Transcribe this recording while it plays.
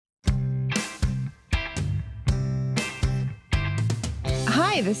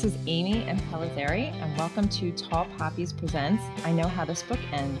Hi, this is Amy and Pellizzeri, and welcome to Tall Poppies Presents I Know How This Book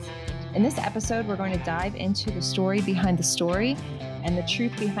Ends. In this episode, we're going to dive into the story behind the story and the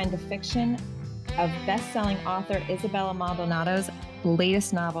truth behind the fiction of best-selling author Isabella Maldonado's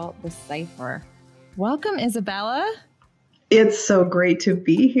latest novel, The Cipher. Welcome, Isabella. It's so great to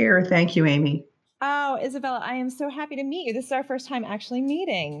be here. Thank you, Amy. Oh, Isabella, I am so happy to meet you. This is our first time actually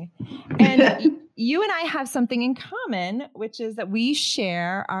meeting. And you and I have something in common, which is that we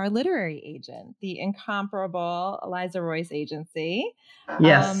share our literary agent, the incomparable Eliza Royce Agency.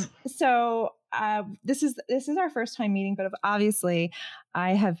 Yes. This is our first time meeting, but obviously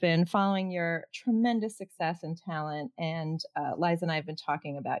I have been following your tremendous success and talent, and Liza and I have been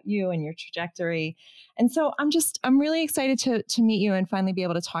talking about you and your trajectory. And so I'm really excited to meet you and finally be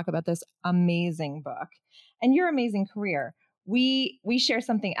able to talk about this amazing book and your amazing career. We share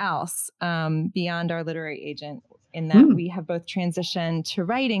something else beyond our literary agent, in that we have both transitioned to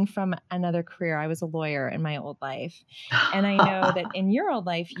writing from another career. I was a lawyer in my old life. And I know that in your old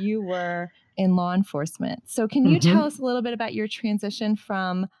life, you were in law enforcement. So can you tell us a little bit about your transition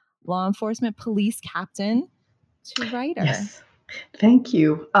from law enforcement police captain to writer? Yes. Thank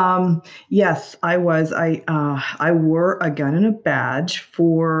you. Yes, I was. I wore a gun and a badge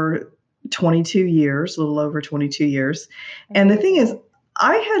for 22 years, a little over 22 years. And the thing is,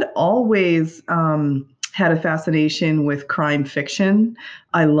 I had always had a fascination with crime fiction.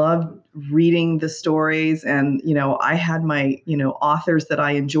 I loved reading the stories, and I had my authors that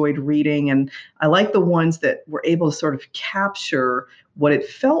I enjoyed reading, and I liked the ones that were able to sort of capture what it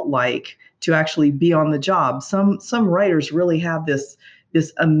felt like to actually be on the job. Some writers really have this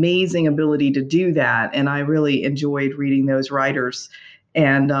amazing ability to do that, and I really enjoyed reading those writers.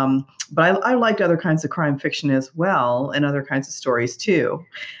 And but I liked other kinds of crime fiction as well, and other kinds of stories too.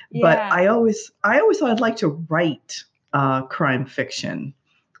 Yeah. But I always thought I'd like to write crime fiction,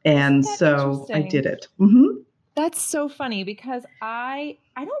 and so I did it. Mm-hmm. That's so funny, because I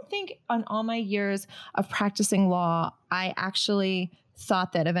don't think on all my years of practicing law, I actually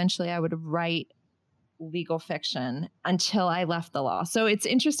thought that eventually I would write legal fiction until I left the law. So it's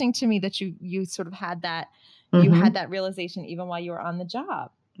interesting to me that you sort of had that, you had that realization even while you were on the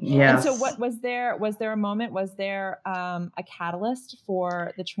job. Yes. And so what was there a moment, was there a catalyst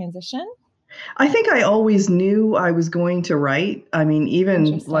for the transition? I think I always knew I was going to write. I mean,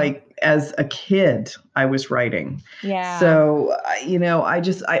 even like as a kid, I was writing. Yeah. So,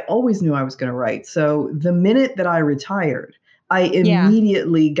 I always knew I was going to write. So the minute that I retired, I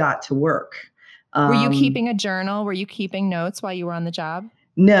immediately got to work. Were you keeping a journal? Were you keeping notes while you were on the job?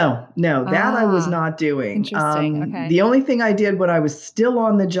 No, that I was not doing. Interesting. Okay. The only thing I did when I was still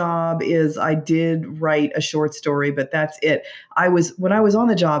on the job is I did write a short story, but that's it. When I was on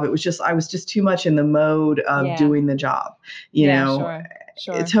the job, I was just too much in the mode of doing the job,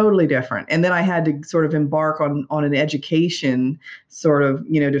 Sure. It's totally different. And then I had to sort of embark on an education sort of,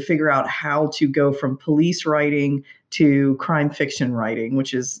 to figure out how to go from police writing to crime fiction writing,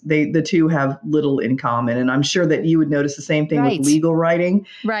 which is the two have little in common. And I'm sure that you would notice the same thing with legal writing.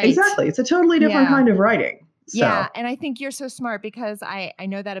 Right. Exactly. It's a totally different kind of writing. So. Yeah. And I think you're so smart, because I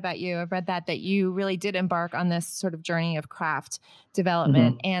know that about you. I've read that you really did embark on this sort of journey of craft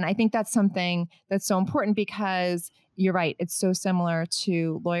development. And I think that's something that's so important, because you're right. It's so similar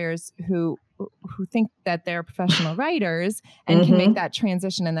to lawyers who think that they're professional writers and can make that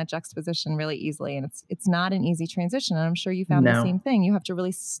transition and that juxtaposition really easily. And it's not an easy transition. And I'm sure you found the same thing. You have to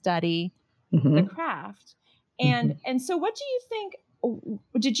really study the craft. And so what do you think?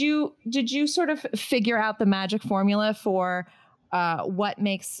 Did you sort of figure out the magic formula for what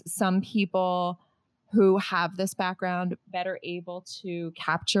makes some people who have this background better able to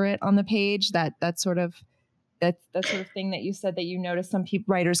capture it on the page? That sort of thing that you said that you noticed some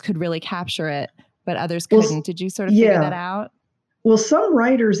writers could really capture it, but others couldn't. Did you sort of figure that out? Well, some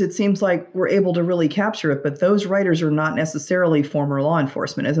writers, it seems like, were able to really capture it, but those writers are not necessarily former law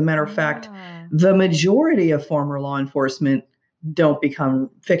enforcement. As a matter of fact, the majority of former law enforcement don't become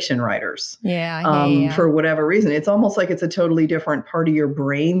fiction writers. For whatever reason. It's almost like it's a totally different part of your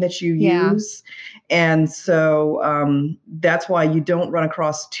brain that you use. And so that's why you don't run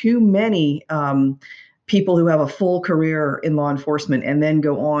across too many people who have a full career in law enforcement and then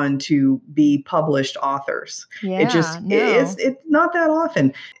go on to be published authors. It's not that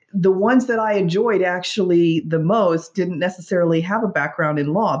often. The ones that I enjoyed actually the most didn't necessarily have a background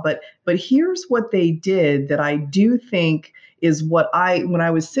in law, but here's what they did that I do think is when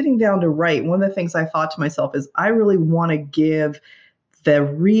I was sitting down to write, one of the things I thought to myself is I really want to give the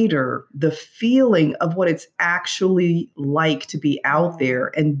reader the feeling of what it's actually like to be out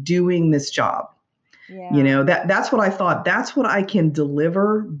there and doing this job. Yeah. That's what I thought. That's what I can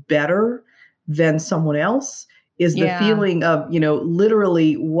deliver better than someone else, is the Yeah. feeling of,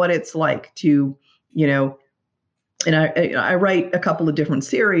 literally what it's like to, you know, and I write a couple of different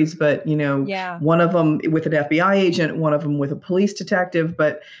series, but Yeah. one of them with an FBI agent, one of them with a police detective,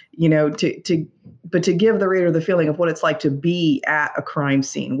 but to give the reader the feeling of what it's like to be at a crime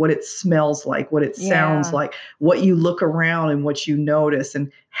scene, what it smells like, what it sounds Yeah. like, what you look around and what you notice,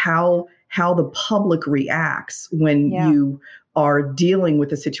 and how the public reacts when Yeah. you are dealing with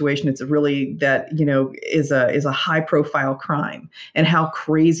a situation that's really that is a high profile crime, and how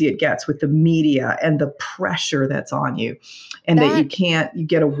crazy it gets with the media and the pressure that's on you, and that That you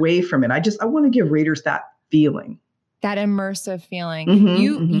get away from it. I want to give readers that feeling. that immersive feeling.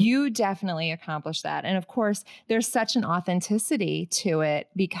 Mm-hmm, You definitely accomplish that. And of course, there's such an authenticity to it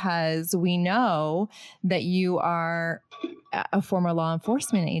because we know that you are a former law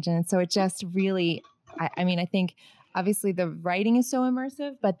enforcement agent. So it just really, I mean, I think obviously the writing is so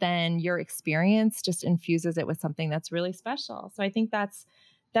immersive, but then your experience just infuses it with something that's really special. So I think that's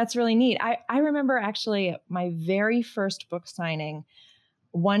really neat. I remember actually my very first book signing,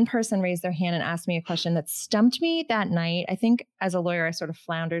 one person raised their hand and asked me a question that stumped me that night. I think as a lawyer, I sort of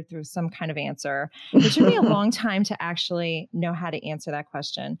floundered through some kind of answer. It took me a long time to actually know how to answer that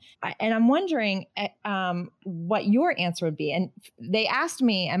question. And I'm wondering what your answer would be. And they asked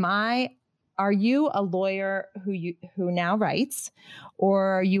me, are you a lawyer who now writes,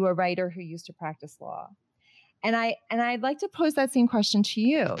 or are you a writer who used to practice law? And I'd like to pose that same question to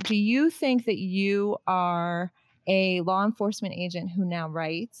you. Do you think that you are a law enforcement agent who now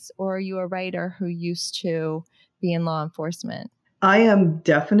writes, or are you a writer who used to be in law enforcement? I am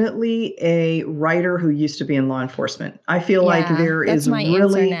definitely a writer who used to be in law enforcement. I feel like Yeah, there that's is my answer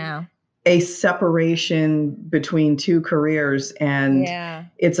really now. a separation between two careers, and Yeah.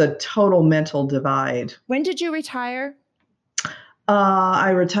 it's a total mental divide. When did you retire?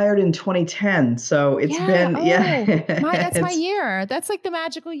 I retired in 2010, so it's Yeah. been, Oh, that's my it's year. That's like the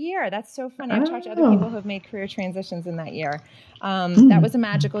magical year. That's so funny. I've talked to other people oh. who have made career transitions in that year. That was a Mm.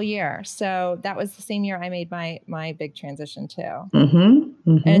 magical year. So that was the same year I made my big transition too. Mhm.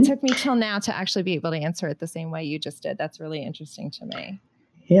 And it Mhm. took me till now to actually be able to answer it the same way you just did. That's really interesting to me.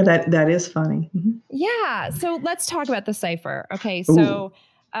 Yeah, that is funny. Mhm. Yeah. So let's talk about The Cipher. Okay. Ooh. So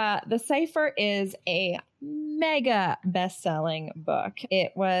The Cipher is a mega best-selling book.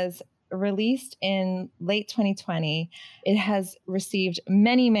 It was released in late 2020. It has received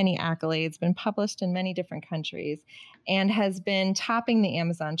many, many accolades, been published in many different countries, and has been topping the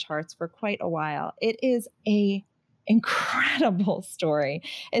Amazon charts for quite a while. It is a incredible story.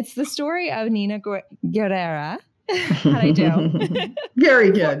 It's the story of Nina Guerrera. How'd I do?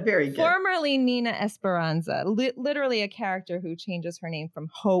 Very good. Very good. Formerly Nina Esperanza, literally a character who changes her name from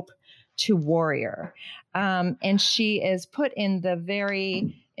Hope to Warrior. And she is put in the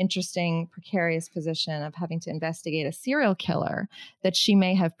very interesting, precarious position of having to investigate a serial killer that she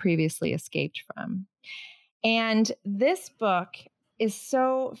may have previously escaped from. And this book is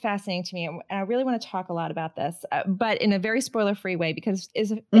so fascinating to me. And I really want to talk a lot about this, but in a very spoiler-free way, because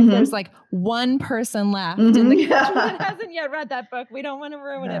if there's like one person left in the country that hasn't yet read that book, we don't want to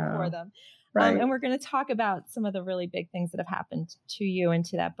ruin it for them. Right. And we're going to talk about some of the really big things that have happened to you and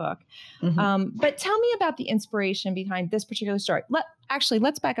to that book. But tell me about the inspiration behind this particular story.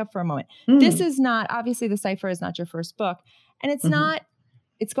 Let's back up for a moment. This is not, obviously The Cipher is not your first book, and it's not.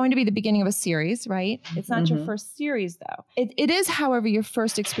 It's going to be the beginning of a series, right? It's not your first series, though. It is, however, your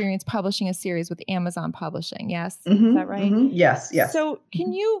first experience publishing a series with Amazon Publishing. Yes? Is that right? Yes, yes. So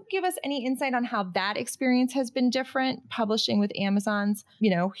can you give us any insight on how that experience has been different, publishing with Amazon's,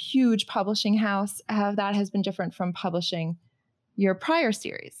 huge publishing house, how that has been different from publishing your prior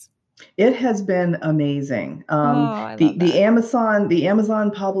series? It has been amazing. I love the that. The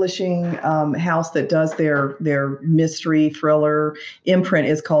Amazon publishing house that does their mystery thriller imprint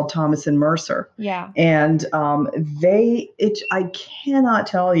is called Thomas and Mercer. Yeah. And I cannot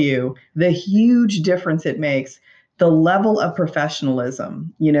tell you the huge difference it makes. The level of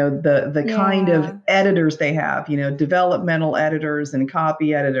professionalism, the kind of editors they have, developmental editors and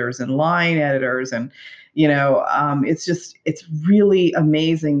copy editors and line editors, and it's really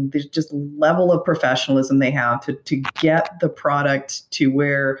amazing. There's just level of professionalism they have to get the product to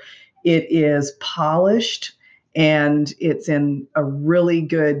where it is polished and it's in a really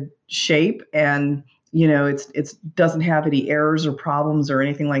good shape, and it's doesn't have any errors or problems or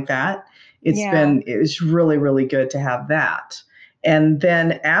anything like that. It's really, really good to have that. And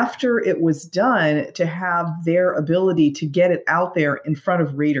then after it was done, to have their ability to get it out there in front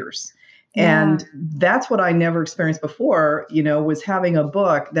of readers Yeah. And that's what I never experienced before, was having a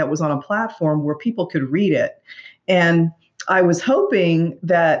book that was on a platform where people could read it. And I was hoping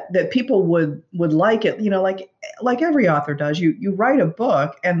that people would like it, like every author does. You write a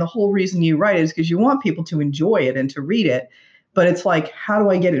book, and the whole reason you write it is because you want people to enjoy it and to read it. But it's like, how do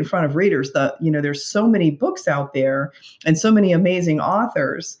I get it in front of readers? There's so many books out there and so many amazing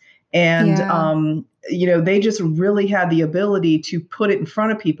authors. And Yeah. they just really had the ability to put it in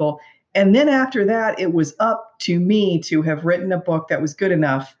front of people. And then after that, it was up to me to have written a book that was good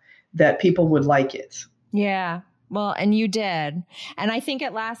enough that people would like it. Yeah. Well, and you did. And I think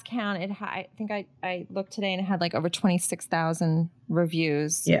at last count, I think I looked today and it had like over 26,000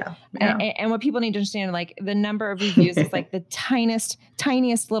 reviews. Yeah. And what people need to understand, like the number of reviews is like the tiniest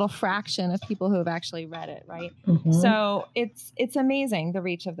little fraction of people who have actually read it. Right. Mm-hmm. So it's amazing, the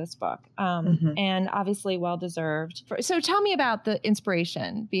reach of this book, and obviously well-deserved. So tell me about the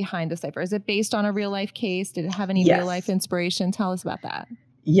inspiration behind the cipher. Is it based on a real life case? Did it have any real life inspiration? Tell us about that.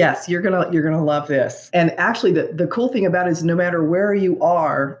 Yes, you're gonna love this. And actually, the cool thing about it is no matter where you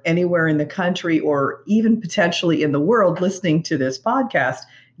are, anywhere in the country or even potentially in the world listening to this podcast,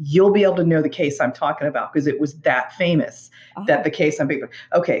 you'll be able to know the case I'm talking about because it was that famous that the case I'm being.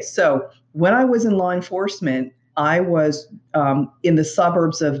 Okay, so when I was in law enforcement, I was in the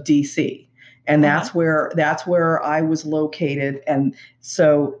suburbs of DC, and that's where I was located. And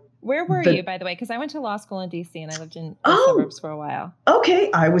so. Where were you, by the way? Because I went to law school in D.C. and I lived in the suburbs for a while. Okay.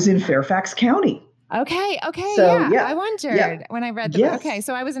 I was in Fairfax County. Okay. So, I wondered when I read the book. Okay.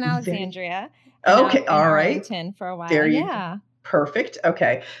 So I was in Alexandria. Okay. All right. Arlington for a while. There you go. Perfect.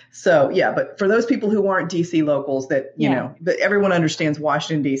 Okay. So, but for those people who aren't DC locals that, but everyone understands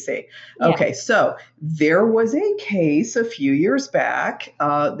Washington, DC. Okay. Yeah. So there was a case a few years back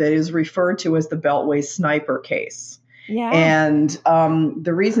that is referred to as the Beltway sniper case. Yeah. And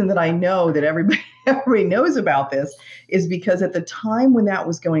the reason that I know that everybody knows about this is because at the time when that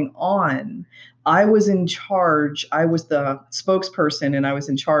was going on, I was in charge. I was the spokesperson and I was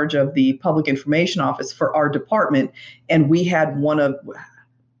in charge of the public information office for our department. And we had one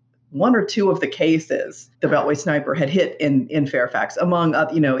or two of the cases the Beltway sniper had hit in Fairfax, among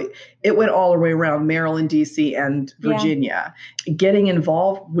it went all the way around Maryland, DC, and Virginia. Yeah. Getting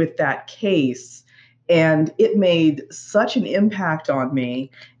involved with that case. And it made such an impact on me.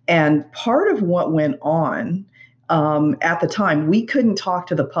 And part of what went on at the time, we couldn't talk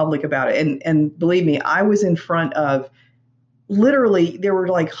to the public about it. And believe me, I was in front of literally, there were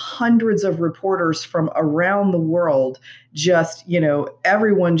like hundreds of reporters from around the world, just,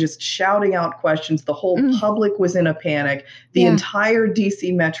 everyone just shouting out questions. The whole public was in a panic. The entire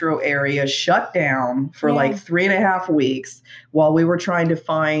DC metro area shut down for like 3.5 weeks while we were trying to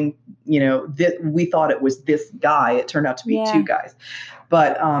find, that we thought it was this guy. It turned out to be two guys,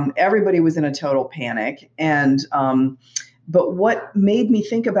 but everybody was in a total panic. And, but what made me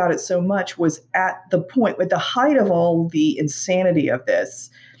think about it so much was at the height of all the insanity of this,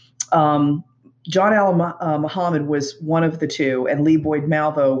 John Allen Muhammad was one of the two, and Lee Boyd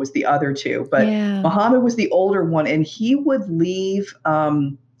Malvo was the other two. But Muhammad was the older one, and he would leave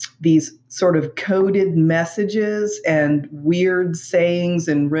these sort of coded messages and weird sayings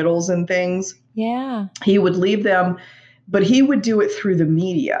and riddles and things. Yeah. He would leave them, but he would do it through the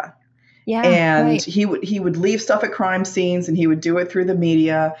media. Yeah, and he would leave stuff at crime scenes, and he would do it through the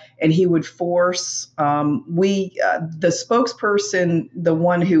media, and he would force the spokesperson, the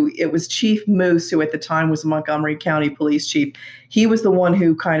one who it was Chief Moose, who at the time was Montgomery County Police Chief. He was the one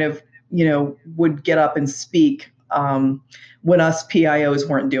who kind of would get up and speak when us PIOs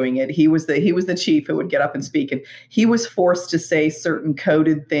weren't doing it. He was the chief who would get up and speak, and he was forced to say certain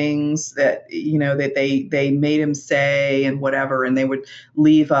coded things that that they made him say and whatever, and they would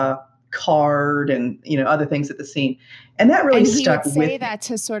leave a card and other things at the scene, and that really stuck with me. He would say that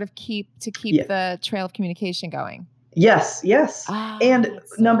to sort of keep the trail of communication going. Yes. And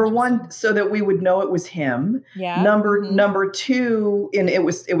number one, so that we would know it was him. Yeah. Number two, and it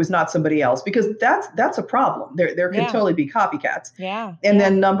was not somebody else, because that's a problem. There can totally be copycats. Yeah. And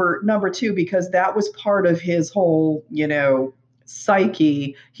then number two, because that was part of his whole,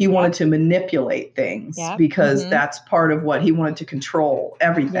 psyche. He wanted to manipulate things because that's part of what he wanted to control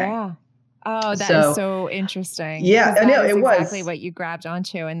everything. Yeah. Oh, that is so interesting. Yeah, I know, it was exactly what you grabbed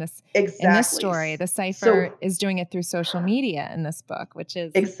onto in this story. The cipher is doing it through social media in this book, which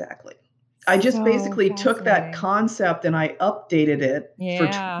is exactly. I just basically took that concept and I updated it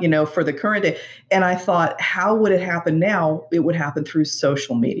for the current day. And I thought, how would it happen now? It would happen through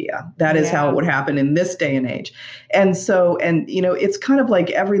social media. That is how it would happen in this day and age. And so, it's kind of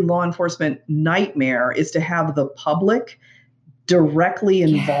like every law enforcement nightmare is to have the public directly Yeah.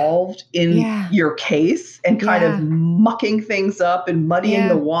 involved in Yeah. your case and kind of Yeah. mucking things up and muddying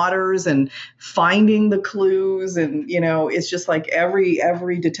the Yeah. waters and finding the clues. And, it's just like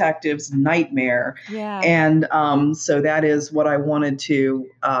every detective's nightmare. Yeah. And so that is what I wanted to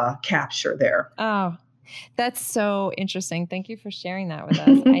capture there. Oh, that's so interesting. Thank you for sharing that with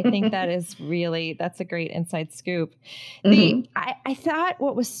us. I think that's a great inside scoop. Hmm. I thought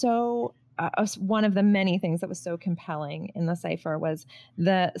what was so one of the many things that was so compelling in the cipher was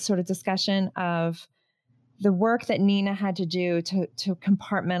the sort of discussion of the work that Nina had to do to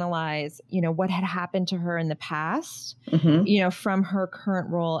compartmentalize, what had happened to her in the past, Hmm. from her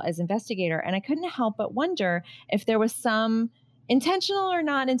current role as investigator. And I couldn't help but wonder if there was some intentional or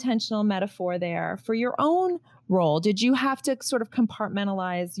not intentional metaphor there for your own role. Did you have to sort of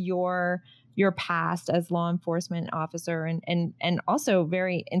compartmentalize your past as law enforcement officer and also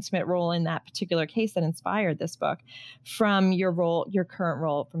very intimate role in that particular case that inspired this book from your current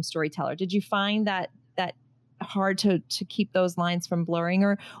role from storyteller? Did you find that hard to keep those lines from blurring,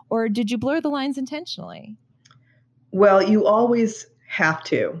 or did you blur the lines intentionally? Well, you always have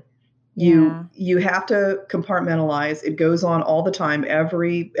to. You Yeah. you have to compartmentalize. It goes on all the time.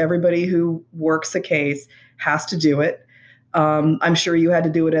 Everybody who works a case has to do it. I'm sure you had to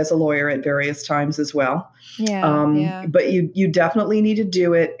do it as a lawyer at various times as well. Yeah. Yeah. But you definitely need to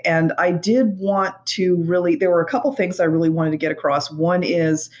do it. And I did want to really. There were a couple things I really wanted to get across. One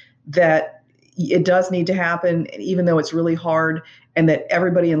is that it does need to happen, even though it's really hard, and that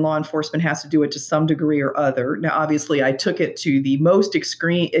everybody in law enforcement has to do it to some degree or other. Now, obviously, I took it to the most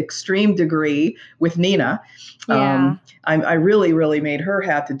extreme degree with Nina. Yeah. I really, really made her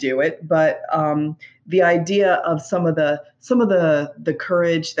have to do it. But the idea of some of the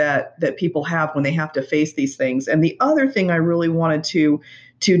courage that people have when they have to face these things, and the other thing I really wanted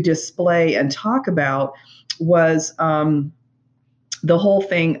to display and talk about was the whole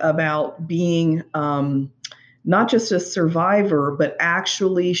thing about being not just a survivor, but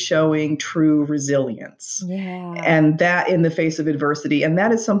actually showing true resilience. Yeah. And that in the face of adversity. And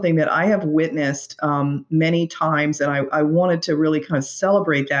that is something that I have witnessed many times. And I wanted to really kind of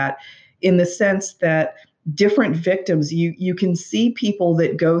celebrate that in the sense that different victims, you can see people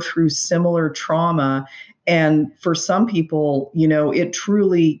that go through similar trauma. And for some people, it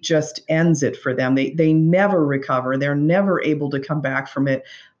truly just ends it for them. They never recover. They're never able to come back from it.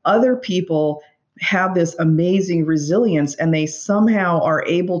 Other people have this amazing resilience and they somehow are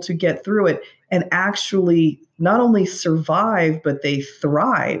able to get through it and actually not only survive, but they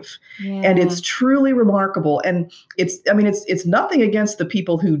thrive. And Yeah. it's truly remarkable. And it's nothing against the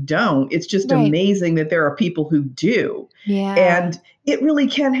people who don't. It's just Right. amazing that there are people who do. Yeah. And it really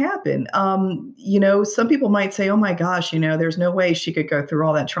can happen. Some people might say, oh my gosh, there's no way she could go through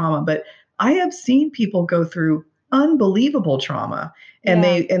all that trauma. But I have seen people go through unbelievable trauma and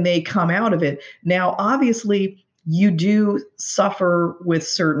Yeah. they come out of it. Now, obviously, you do suffer with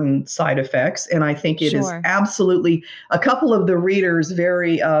certain side effects. And I think it is Sure. absolutely a couple of the readers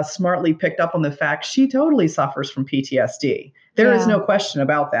very smartly picked up on the fact she totally suffers from PTSD. There is Yeah. no question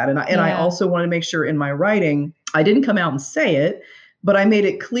about that. And I Yeah. also want to make sure in my writing, I didn't come out and say it, but I made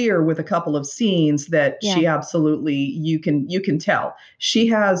it clear with a couple of scenes that Yeah. she absolutely, you can tell she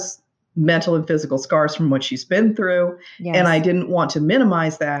has mental and physical scars from what she's been through. And I Yes. didn't want to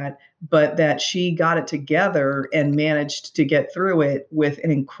minimize that, but that she got it together and managed to get through it with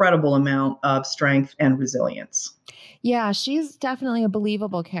an incredible amount of strength and resilience. Yeah, she's definitely a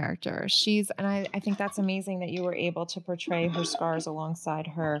believable character. And I think that's amazing that you were able to portray her scars alongside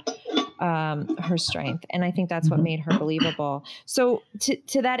her strength. And I think that's what Mhm. made her believable. So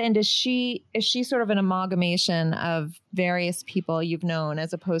to that end, is she sort of an amalgamation of various people you've known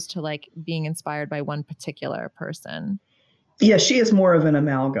as opposed to like being inspired by one particular person? Yeah, she is more of an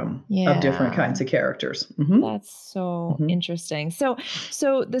amalgam of different Yeah. kinds of characters. Hmm. That's so Hmm. interesting. So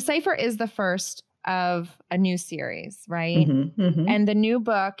the Cipher is the first of a new series, right? Hmm. Hmm. And the new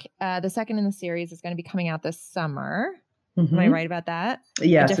book, the second in the series, is going to be coming out this summer. Am I Hmm. right about that?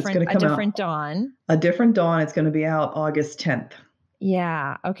 Yes, it's going to A come different out dawn. a different dawn. It's going to be out August 10th.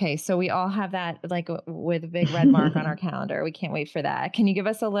 Yeah. Okay. So we all have that like with a big red mark on our calendar. We can't wait for that. Can you give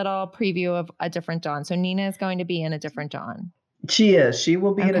us a little preview of A Different Dawn? So Nina is going to be in A Different Dawn. She is. She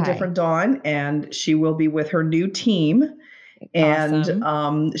will be in a Okay. different dawn, and she will be with her new team. And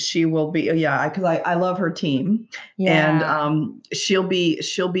Awesome. she will be, yeah, because I love her team. And Yeah. she'll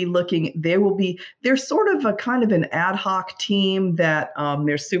be looking. They're sort of a kind of an ad hoc team that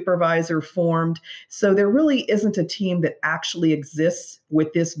their supervisor formed. So there really isn't a team that actually exists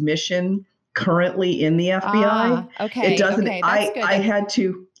with this mission currently in the FBI. It Okay. doesn't. Okay. That's I good. I had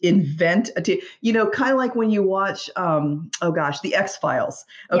to. invent a team, kind of like when you watch, oh gosh, the X-Files.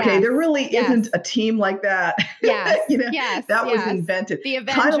 Okay. Yes. There really Yes. isn't a team like that. Yes. That Yes. was invented. The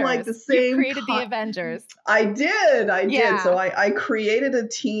Avengers. Kind of like the You've same. created the Avengers. I did. Yeah. So I created a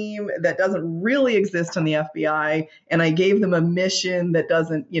team that doesn't really exist in the FBI, and I gave them a mission that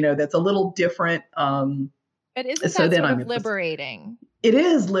doesn't, that's a little different. But isn't that sort of liberating? It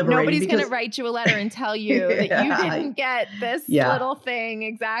is liberating. Nobody's going to write you a letter and tell you that you didn't get this little thing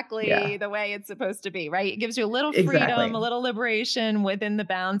exactly the way it's supposed to be, right? It gives you a little freedom, a little liberation within the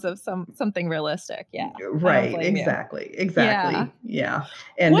bounds of something realistic. Yeah. Right. Exactly. Yeah.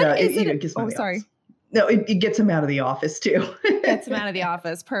 And what is it gets oh, sorry. No, it gets him out of the office too. Gets him out of the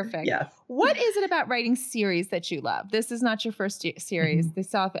office. Perfect. Yes. What is it about writing series that you love? This is not your first series. Mm-hmm.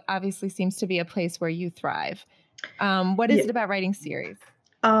 This obviously seems to be a place where you thrive. What is it about writing series?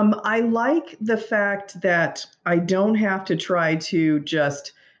 I like the fact that I don't have to try to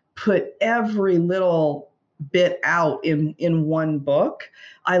just put every little bit out in one book.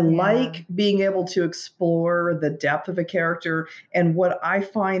 I like being able to explore the depth of a character. And what I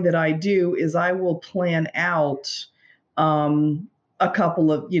find that I do is I will plan out a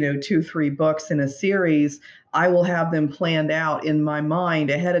couple of, 2-3 books in a series. I will have them planned out in my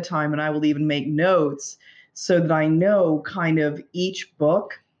mind ahead of time, and I will even make notes so that I know kind of each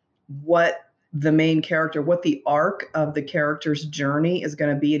book what the main character, what the arc of the character's journey is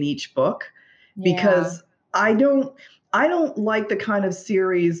going to be in each book. Because I don't like the kind of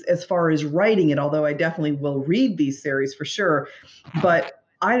series as far as writing it, although I definitely will read these series for sure. But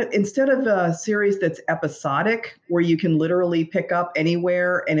instead of a series that's episodic, where you can literally pick up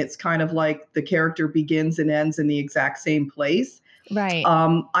anywhere and it's kind of like the character begins and ends in the exact same place. Right.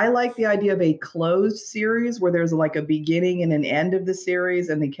 I like the idea of a closed series where there's like a beginning and an end of the series,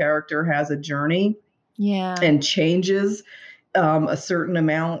 and the character has a journey and changes a certain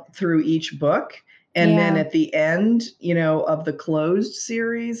amount through each book. And then at the end, of the closed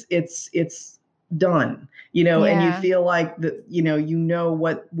series, it's done, and you feel like that,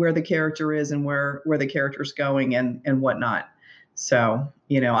 where the character is and where the character's going and whatnot. So,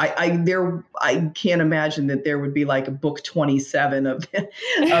 I can't imagine that there would be like a book 27 of this.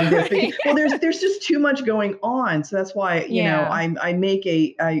 Right. Well, there's just too much going on. So that's why, I make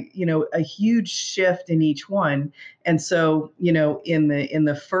a huge shift in each one. And so, in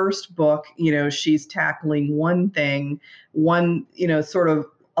the first book, she's tackling one thing, sort of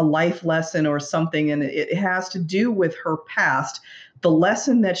a life lesson or something, and it has to do with her past. The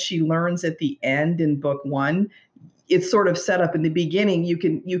lesson that she learns at the end in book 1, it's sort of set up in the beginning. You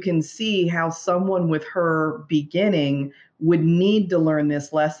can see how someone with her beginning would need to learn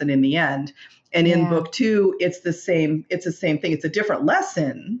this lesson in the end. And in book 2, it's the same thing. It's a different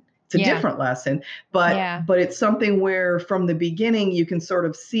lesson. Different lesson, but it's something where from the beginning you can sort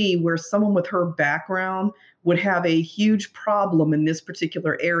of see where someone with her background would have a huge problem in this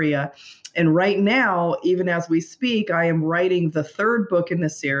particular area. And right now, even as we speak, I am writing the 3rd book in the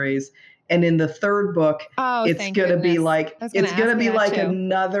series. And in the 3rd book, it's going to be like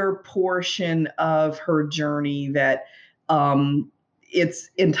another portion of her journey that it's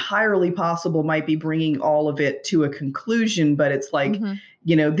entirely possible might be bringing all of it to a conclusion. But it's like,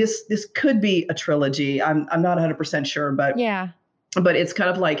 this could be a trilogy. I'm not 100% sure, but it's kind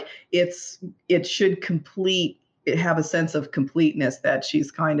of like it should have a sense of completeness that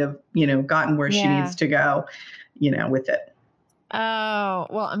she's kind of, gotten where she needs to go, with it. Oh,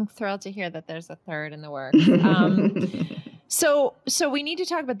 well, I'm thrilled to hear that there's a 3rd in the works. So we need to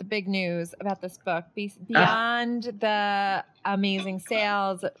talk about the big news about this book. Beyond the amazing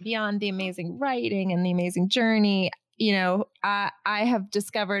sales, beyond the amazing writing and the amazing journey, I have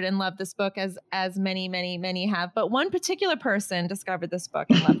discovered and loved this book as many, many, many have. But one particular person discovered this book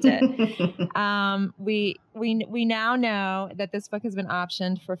and loved it. We now know that this book has been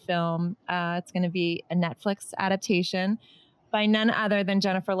optioned for film. It's going to be a Netflix adaptation by none other than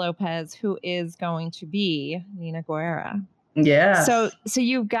Jennifer Lopez, who is going to be Nina Guerra. Yeah. So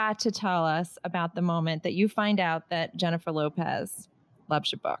you've got to tell us about the moment that you find out that Jennifer Lopez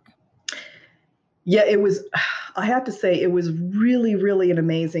loves your book. Yeah, I have to say, it was really, really an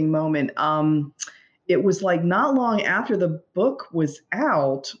amazing moment. It was like not long after the book was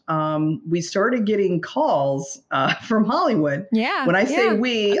out, we started getting calls from Hollywood. Yeah. When I say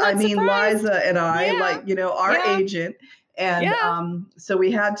we, I mean surprised. Liza and I, our agent. And so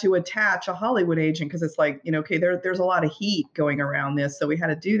we had to attach a Hollywood agent because it's like, okay, there's a lot of heat going around this. So we had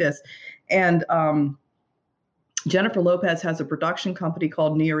to do this. And Jennifer Lopez has a production company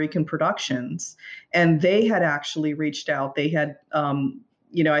called Nuyorican Productions, and they had actually reached out. They had,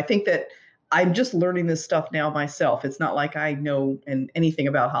 I think that I'm just learning this stuff now myself. It's not like I know anything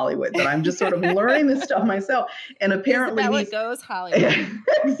about Hollywood, but I'm just sort of learning this stuff myself. And apparently Isabella goes Hollywood.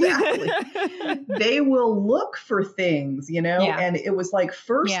 Exactly. They will look for things, Yeah. and it was like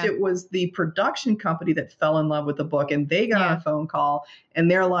first Yeah. it was the production company that fell in love with the book, and they got on Yeah. a phone call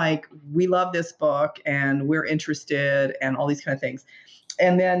and they're like, we love this book and we're interested and all these kind of things.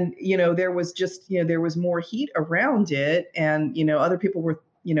 And then, there was just, there was more heat around it, and, other people were,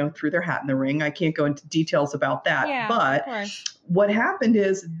 threw their hat in the ring. I can't go into details about that. Yeah, But of course. what happened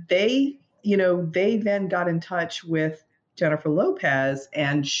is they then got in touch with Jennifer Lopez,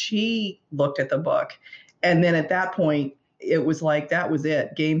 and she looked at the book. And then at that point, it was like, that was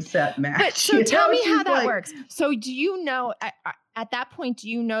it. Game, set, match. But so tell me how that like, works. So do you know, at that point, do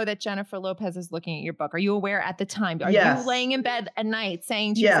you know that Jennifer Lopez is looking at your book? Are you aware at the time? Are Yes. you laying in bed at night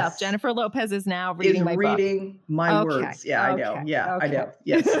saying to Yes. yourself, Jennifer Lopez is now reading my book? My Okay. words. Yeah, I know. Yeah, Okay. I know.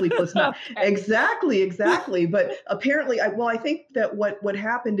 Yes, sleepless night. Okay. Exactly. But apparently, I think that what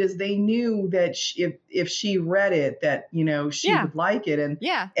happened is they knew that if she read it, that she Yeah. would like it,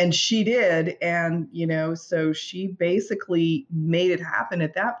 Yeah. and she did, and so she basically made it happen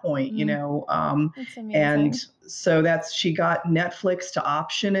at that point. That's amazing. And so she got Netflix to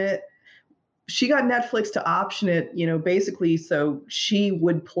option it. Basically so she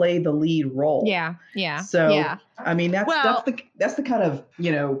would play the lead role. Yeah. So, yeah. I mean, that's the kind of,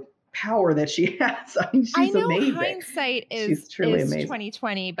 power that she has. I mean, she's amazing. Hindsight She's truly is amazing.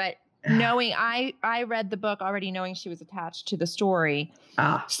 2020, but knowing I read the book already knowing she was attached to the story.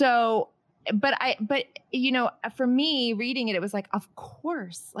 So, but for me reading it was like, of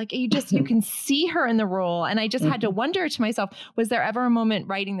course, like you can see her in the role. And I just had to wonder to myself, was there ever a moment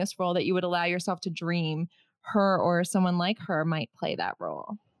writing this role that you would allow yourself to dream her or someone like her might play that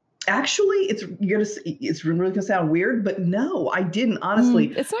role? Actually, it's really gonna sound weird, but no, I didn't.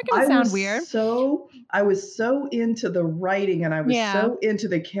 Honestly, it's not gonna sound weird. I was so into the writing, and I was so into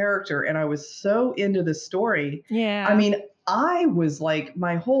the character, and I was so into the story. Yeah. I mean, I was like,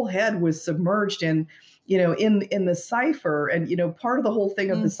 my whole head was submerged in the cipher, and part of the whole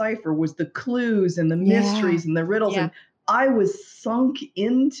thing of the cipher was the clues and the mysteries and the riddles, and I was sunk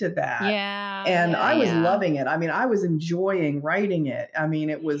into that. Yeah. And I was loving it. I mean, I was enjoying writing it. I mean,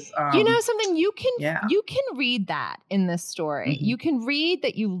 it was something you can read that in this story. You can read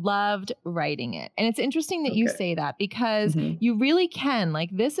that you loved writing it. And it's interesting that you say that, because you really can. Like,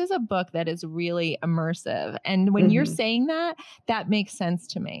 this is a book that is really immersive. And when you're saying that, that makes sense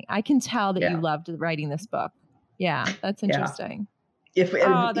to me. I can tell that you loved writing this book. Yeah, that's interesting.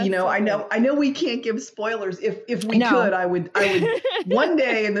 I know we can't give spoilers. If we could, I would one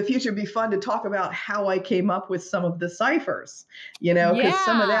day in the future be fun to talk about how I came up with some of the ciphers, because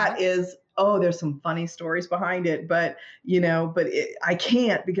some of that is, there's some funny stories behind it, but I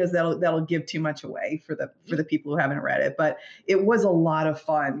can't, because that'll give too much away for the people who haven't read it. But it was a lot of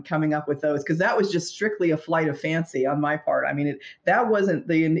fun coming up with those, because that was just strictly a flight of fancy on my part. I mean, that wasn't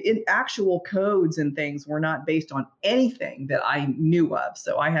the actual codes and things were not based on anything that I knew of.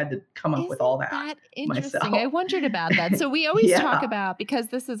 So I had to come up with all that interesting? myself. I wondered about that. So we always talk about, because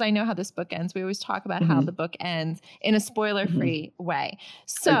I know how this book ends. We always talk about how the book ends in a spoiler-free way.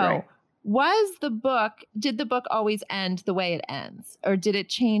 So did the book always end the way it ends, or did it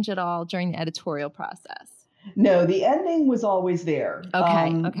change at all during the editorial process? No, the ending was always there.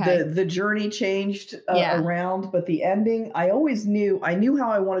 Okay. The journey changed around, but the ending, I knew how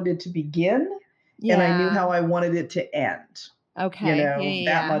I wanted it to begin, and I knew how I wanted it to end. Okay.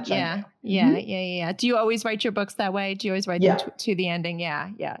 That much I knew. Yeah. Do you always write your books that way? Do you always write them to the ending? Yeah.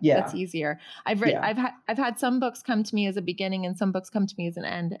 That's easier. I've had some books come to me as a beginning and some books come to me as an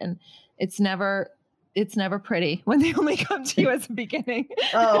end, and it's never pretty when they only come to you as a beginning.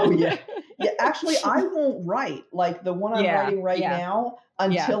 Oh yeah. Yeah. Actually, I won't write like the one I'm writing right now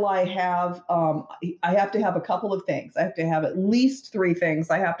until I have to have a couple of things. I have to have at least 3 things.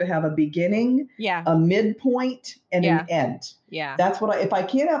 I have to have a beginning, a midpoint, and an end. Yeah. That's if I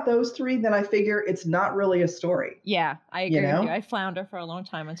can't have those 3, then I figure it's not really a story. Yeah. I agree with you. I flounder for a long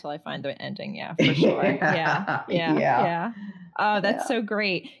time until I find the ending. Yeah, for sure. Yeah. Oh, that's so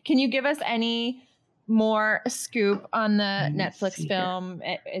great. Can you give us any more scoop on the Netflix film?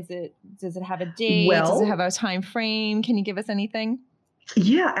 Does it have a date? Does it have a time frame? Can you give us anything?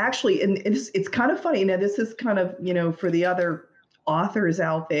 Yeah, actually, and it's kind of funny. Now, this is kind of, for the other authors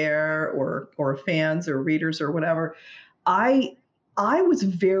out there or fans or readers or whatever. I was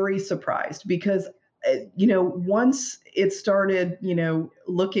very surprised because once it started,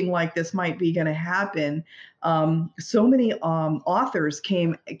 looking like this might be going to happen, so many authors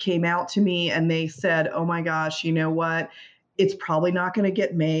came out to me and they said, "Oh my gosh, you know what? it's probably not going to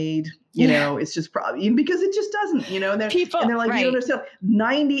get made. It's just probably because it just doesn't, and they're like, you don't understand,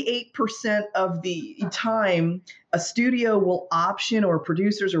 98% of the time a studio will option, or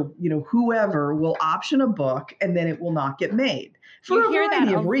producers, or, whoever will option a book, and then it will not get made for a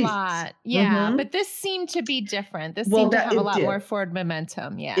variety of reasons. Lot. Yeah. Mm-hmm. But this seemed to be different. This seemed to have a lot more forward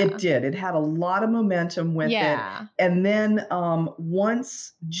momentum. Yeah. It did. It had a lot of momentum with it. And then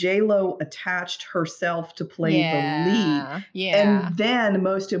once J.Lo attached herself to play the lead. And then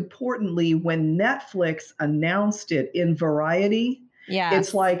most importantly, when Netflix announced it in Variety,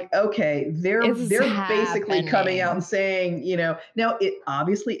 it's like, okay, they're basically coming out and saying, now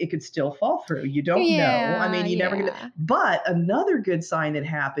it could still fall through. You don't know. I mean, you never get. But another good sign that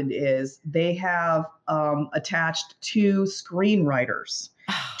happened is they have attached 2 screenwriters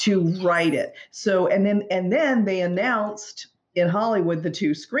to write it. So and then they announced in Hollywood the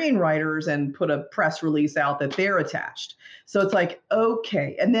 2 screenwriters and put a press release out that they're attached. So it's like,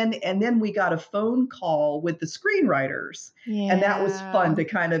 okay. And then we got a phone call with the screenwriters. And that was fun to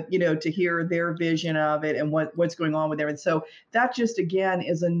kind of, to hear their vision of it and what's going on with there. And so that just, again,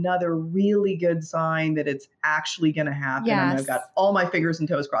 is another really good sign that it's actually going to happen. And I've got all my fingers and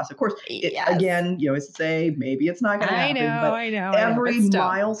toes crossed. Of course, again, you always say, maybe it's not going to happen. I know. Every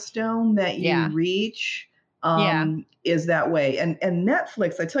milestone that you reach is that way. And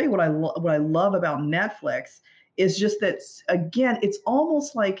Netflix, I tell you what I love about Netflix is just that, again, it's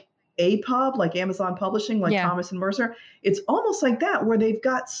almost like APUB, like Amazon Publishing, like Thomas and Mercer. It's almost like that, where they've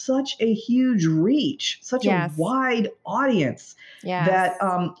got such a huge reach, such a wide audience that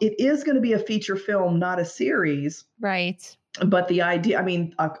it is going to be a feature film, not a series. Right. But the idea, I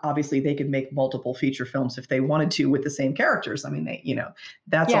mean, obviously they could make multiple feature films if they wanted to with the same characters. I mean,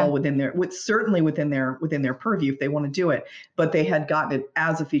 that's all within their, certainly within their purview if they want to do it. But they had gotten it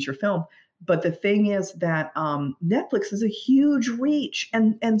as a feature film. But the thing is that Netflix is a huge reach,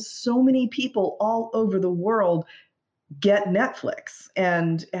 and so many people all over the world get Netflix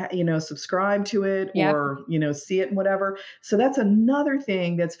and, subscribe to it or, see it and whatever. So that's another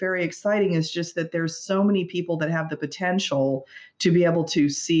thing that's very exciting, is just that there's so many people that have the potential to be able to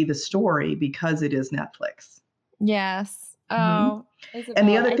see the story because it is Netflix. Yes. Oh, and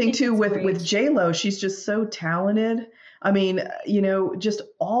the other thing too with J.Lo, she's just so talented. I mean, just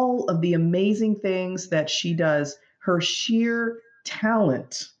all of the amazing things that she does, her sheer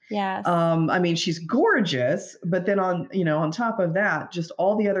talent. Yes. I mean, she's gorgeous, but then on top of that, just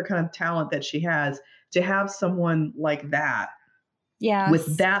all the other kind of talent that she has, to have someone like that,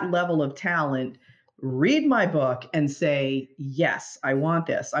 with that level of talent, read my book and say, yes, I want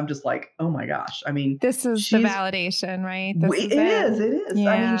this. I'm just like, oh my gosh. I mean, this is the validation, right? It is. Yeah.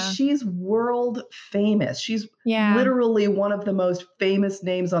 I mean, she's world famous. She's literally one of the most famous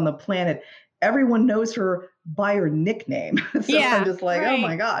names on the planet. Everyone knows her by her nickname. So I'm just like, oh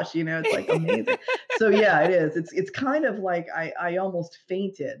my gosh, it's like amazing. So it is. It's kind of like I almost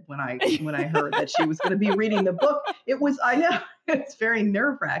fainted when I heard that she was going to be reading the book. I know it's very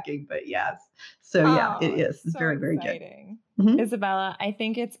nerve-wracking, but yes. So it is. It's so very, very exciting. Good. Isabella, I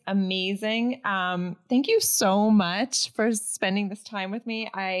think it's amazing. Thank you so much for spending this time with me.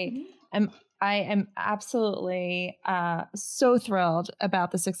 I am absolutely so thrilled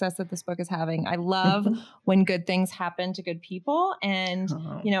about the success that this book is having. I love when good things happen to good people. And,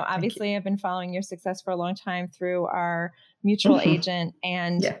 obviously I've been following your success for a long time through our mutual agent,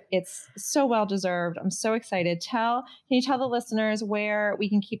 and it's so well-deserved. I'm so excited. Can you tell the listeners where we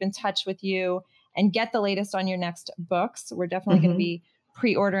can keep in touch with you and get the latest on your next books? We're definitely going to be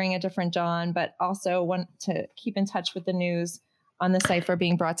pre-ordering A Different Dawn, but also want to keep in touch with the news on the Cypher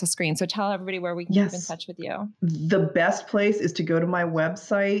being brought to screen. So tell everybody where we can keep in touch with you. The best place is to go to my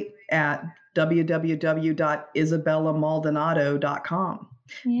website at www.isabellamaldonado.com.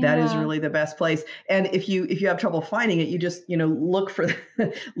 That is really the best place. And if you have trouble finding it, you just, look for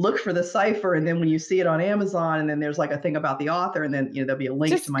the Cypher. And then when you see it on Amazon, and then there's like a thing about the author, and then, there'll be a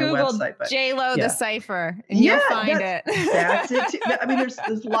link just to my Google website. But J.Lo, the Cypher, and you'll find it. That's it too. I mean, there's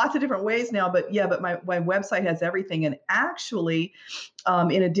lots of different ways now, but my website has everything. And actually,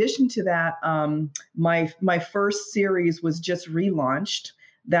 in addition to that, my first series was just relaunched.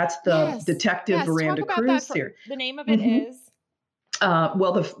 That's the Detective Veranda Cruz series. The name of it is?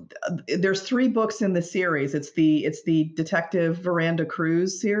 There's 3 books in the series. It's the Detective Veranda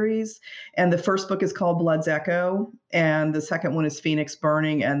Cruz series, and the first book is called Blood's Echo, and the second one is Phoenix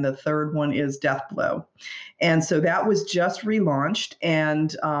Burning, and the third one is Death Blow. And so that was just relaunched,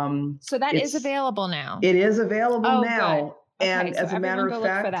 and so that is available now. It is available now, good. And okay, as a matter of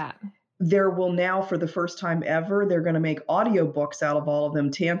fact, look for that. There will now, for the first time ever, they're going to make audiobooks out of all of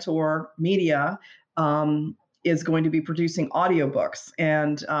them. Tantor Media is going to be producing audiobooks.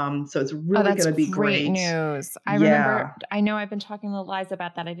 And so it's really going to be great. News. I know I've been talking to Liza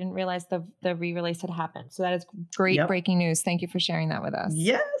about that. I didn't realize the re-release had happened. So that is great breaking news. Thank you for sharing that with us.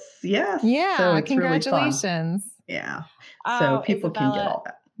 Yes. Yeah. So congratulations. Really yeah. So people Isabella, can get all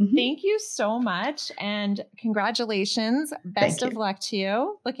that. Thank you so much. And congratulations. Best of luck to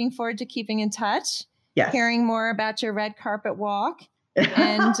you. Looking forward to keeping in touch. Yes. Hearing more about your red carpet walk.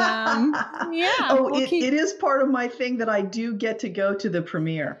 And it is part of my thing that I do get to go to the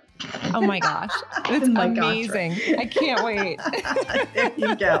premiere. Oh my gosh. It's amazing. Gosh, right? I can't wait. There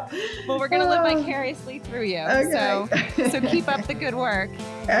you go. Well, we're going to live vicariously through you. Okay. So keep up the good work.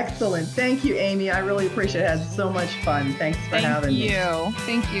 Excellent. Thank you, Amy. I really appreciate it. I had so much fun. Thanks for having me.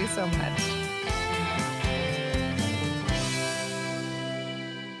 Thank you so much.